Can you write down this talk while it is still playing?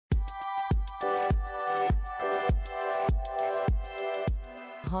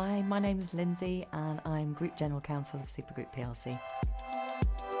Hi, my name is Lindsay and I'm Group General Counsel of Supergroup plc.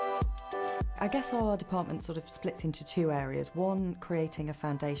 I guess our department sort of splits into two areas. One, creating a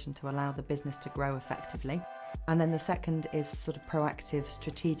foundation to allow the business to grow effectively. And then the second is sort of proactive,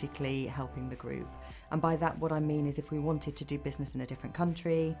 strategically helping the group. And by that, what I mean is if we wanted to do business in a different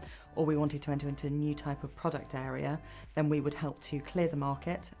country or we wanted to enter into a new type of product area, then we would help to clear the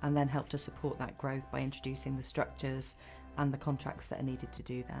market and then help to support that growth by introducing the structures and the contracts that are needed to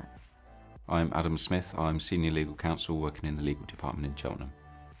do that. I'm Adam Smith. I'm Senior Legal Counsel working in the Legal Department in Cheltenham.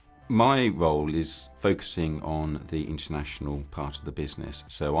 My role is focusing on the international part of the business,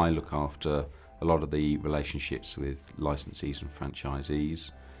 so I look after a lot of the relationships with licensees and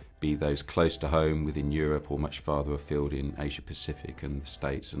franchisees, be those close to home within Europe or much farther afield in Asia Pacific and the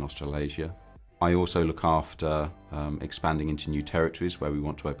States and Australasia. I also look after expanding into new territories where we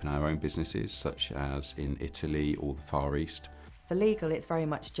want to open our own businesses, such as in Italy or the Far East. For legal, it's very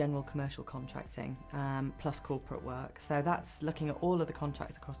much general commercial contracting plus corporate work. So that's looking at all of the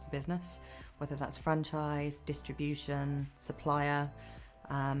contracts across the business, whether that's franchise, distribution, supplier,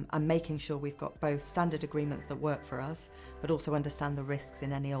 and making sure we've got both standard agreements that work for us, but also understand the risks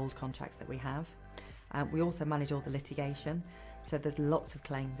in any old contracts that we have. We also manage all the litigation. So there's lots of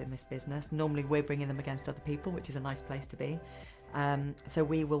claims in this business. Normally we're bringing them against other people, which is a nice place to be. So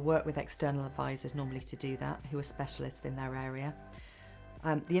we will work with external advisors normally to do that, who are specialists in their area.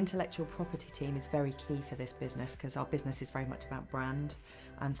 The intellectual property team is very key for this business because our business is very much about brand,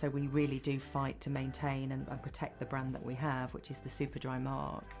 and so we really do fight to maintain and protect the brand that we have, which is the Superdry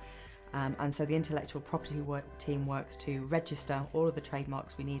mark. And so the intellectual property team works to register all of the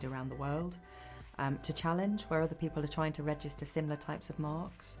trademarks we need around the world, to challenge where other people are trying to register similar types of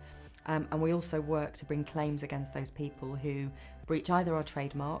marks. And we also work to bring claims against those people who breach either our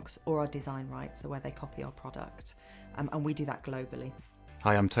trademarks or our design rights, so where they copy our product. And we do that globally.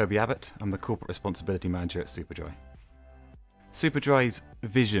 Hi, I'm Toby Abbott. I'm the Corporate Responsibility Manager at Superdry. Superdry's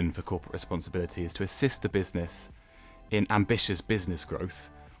vision for corporate responsibility is to assist the business in ambitious business growth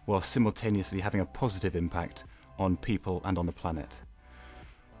while simultaneously having a positive impact on people and on the planet.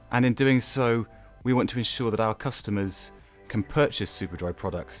 And in doing so, we want to ensure that our customers can purchase Superdry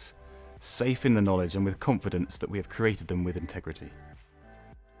products safe in the knowledge and with confidence that we have created them with integrity.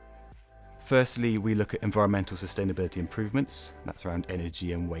 Firstly, we look at environmental sustainability improvements, that's around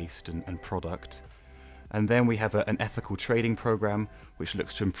energy and waste and product. And then we have an ethical trading programme which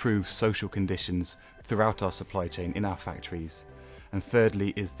looks to improve social conditions throughout our supply chain in our factories. And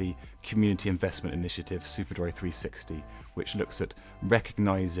thirdly is the community investment initiative Superdry 360, which looks at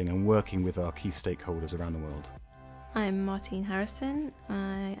recognising and working with our key stakeholders around the world. I'm Martine Harrison.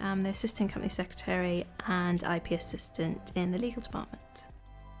 I am the Assistant Company Secretary and IP Assistant in the Legal Department.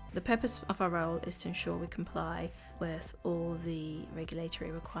 The purpose of our role is to ensure we comply with all the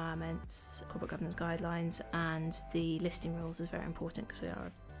regulatory requirements, corporate governance guidelines, and the listing rules is very important because we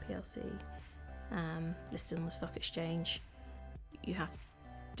are a PLC listed on the stock exchange. You have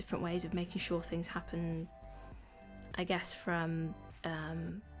different ways of making sure things happen, I guess, from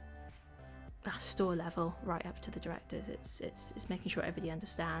store level right up to the directors. It's making sure everybody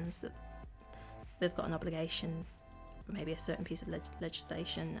understands that they've got an obligation for maybe a certain piece of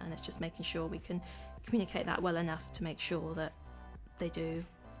legislation, and it's just making sure we can communicate that well enough to make sure that they do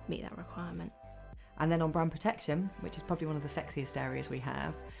meet that requirement. And then on brand protection, which is probably one of the sexiest areas we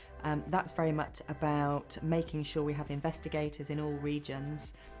have, that's very much about making sure we have investigators in all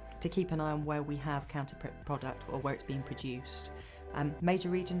regions to keep an eye on where we have counterfeit product or where it's being produced. Major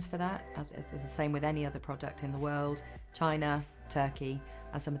regions for that, as the same with any other product in the world: China, Turkey,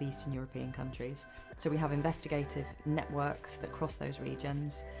 and some of the Eastern European countries. So we have investigative networks that cross those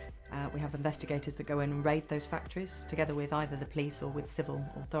regions. We have investigators that go in and raid those factories together with either the police or with civil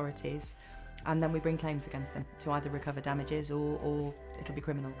authorities, and then we bring claims against them to either recover damages or it'll be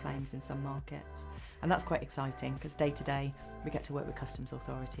criminal claims in some markets. And that's quite exciting because day to day we get to work with customs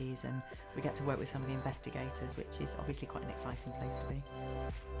authorities and we get to work with some of the investigators, which is obviously quite an exciting place to be.